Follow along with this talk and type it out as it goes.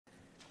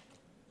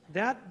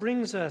That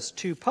brings us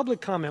to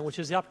public comment, which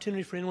is the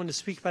opportunity for anyone to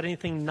speak about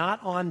anything not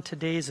on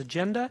today's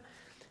agenda.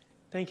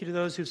 Thank you to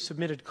those who've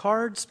submitted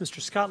cards. Mr.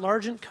 Scott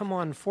Largent, come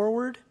on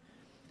forward,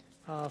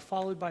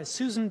 followed by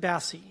Susan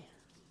Bassi.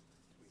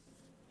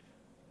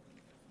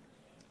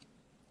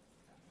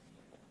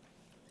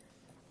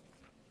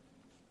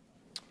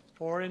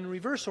 Or in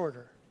reverse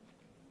order.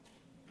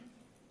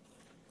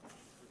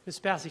 Ms.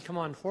 Bassi, come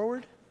on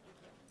forward.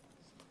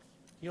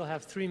 You'll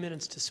have 3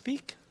 minutes to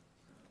speak.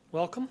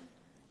 Welcome.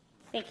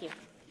 Thank you.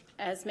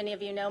 As many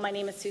of you know, my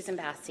name is Susan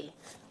Bassi.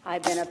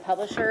 I've been a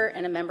publisher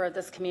and a member of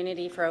this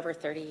community for over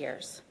 30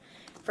 years.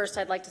 First,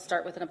 I'd like to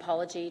start with an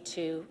apology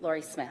to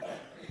Lori Smith.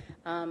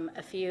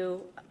 A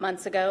few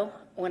months ago,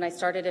 when I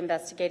started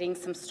investigating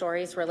some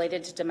stories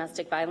related to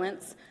domestic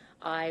violence,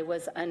 I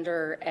was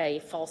under a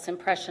false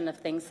impression of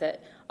things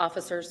that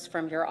officers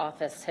from your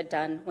office had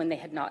done when they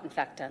had not, in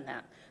fact, done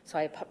that. So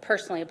I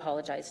personally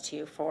apologize to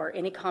you for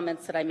any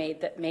comments that I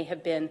made that may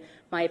have been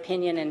my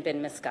opinion and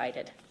been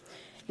misguided.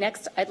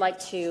 Next, I'd like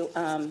to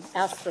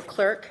ask the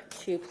clerk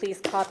to please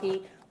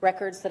copy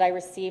records that I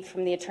received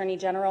from the Attorney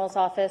General's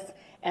office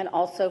and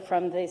also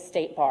from the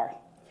State Bar.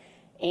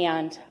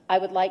 And I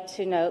would like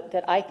to note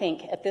that I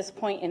think at this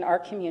point in our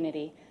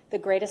community, the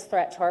greatest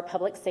threat to our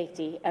public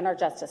safety and our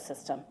justice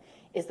system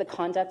is the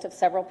conduct of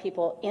several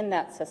people in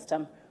that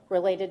system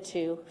related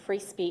to free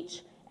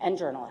speech and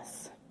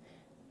journalists.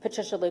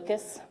 Patricia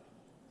Lucas,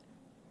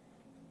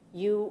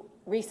 you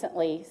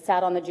recently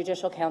sat on the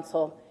Judicial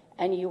Council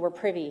and you were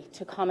privy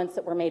to comments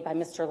that were made by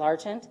Mr.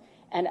 Largent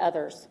and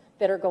others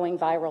that are going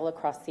viral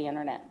across the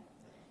internet.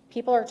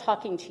 People are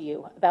talking to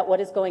you about what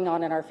is going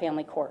on in our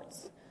family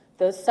courts.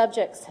 Those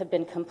subjects have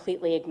been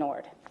completely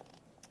ignored.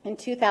 In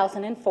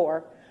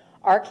 2004,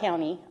 our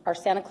county, our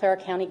Santa Clara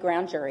County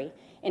grand jury,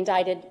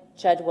 indicted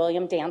Judge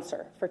William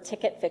Danser for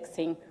ticket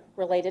fixing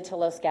related to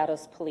Los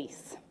Gatos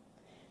Police.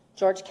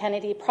 George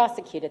Kennedy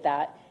prosecuted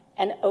that,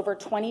 and over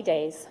 20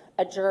 days,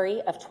 a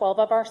jury of 12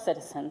 of our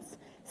citizens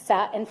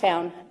sat and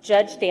found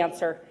Judge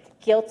Danser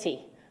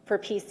guilty for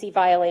PC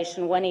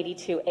violation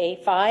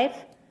 182A5,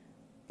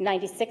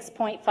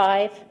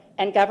 96.5,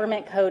 and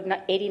Government Code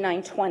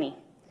 8920.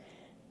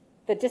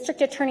 The District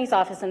Attorney's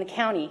Office and the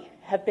county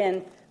have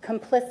been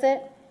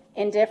complicit,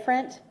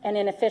 indifferent, and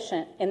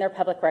inefficient in their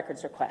public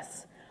records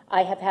requests.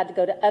 I have had to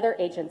go to other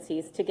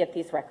agencies to get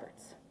these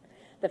records.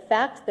 The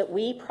fact that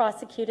we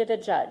prosecuted a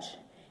judge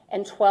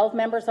and 12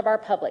 members of our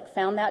public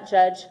found that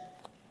judge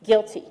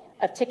guilty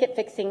of ticket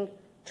fixing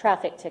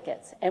traffic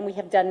tickets, and we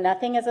have done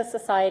nothing as a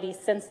society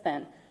since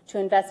then to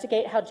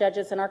investigate how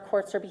judges in our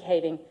courts are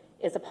behaving,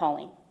 is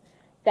appalling.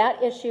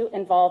 That issue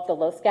involved the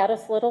Los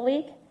Gatos Little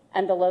League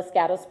and the Los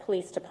Gatos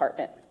Police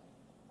Department.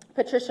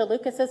 Patricia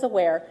Lucas is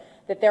aware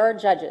that there are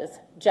judges,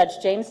 Judge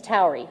James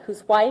Towery,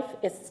 whose wife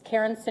is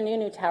Karen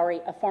Sununu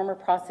Towery, a former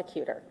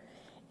prosecutor,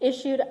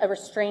 issued a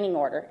restraining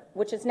order,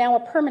 which is now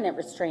a permanent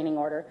restraining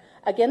order,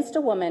 against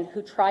a woman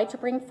who tried to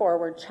bring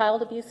forward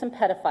child abuse and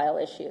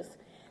pedophile issues.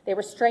 They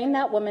restrained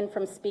that woman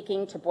from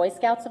speaking to Boy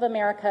Scouts of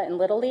America and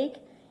Little League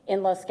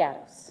in Los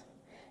Gatos.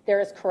 There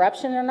is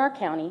corruption in our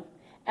county,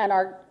 and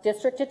our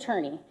district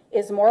attorney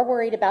is more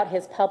worried about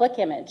his public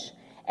image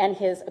and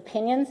his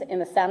opinions in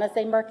the San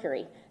Jose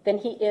Mercury than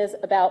he is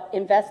about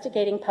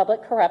investigating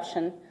public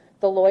corruption,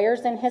 the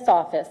lawyers in his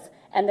office,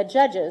 and the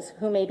judges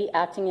who may be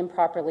acting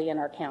improperly in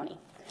our county.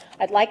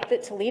 I'd like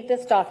to leave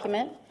this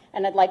document,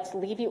 and I'd like to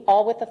leave you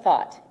all with a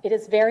thought. It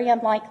is very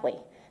unlikely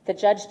that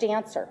Judge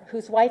Danser,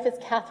 whose wife is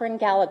Catherine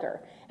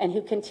Gallagher, and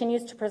who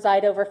continues to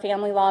preside over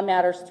family law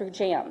matters through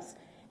JAMS,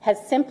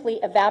 has simply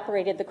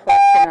evaporated the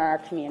corruption in our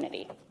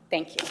community.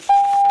 Thank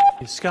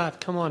you.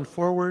 Scott, come on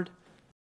forward.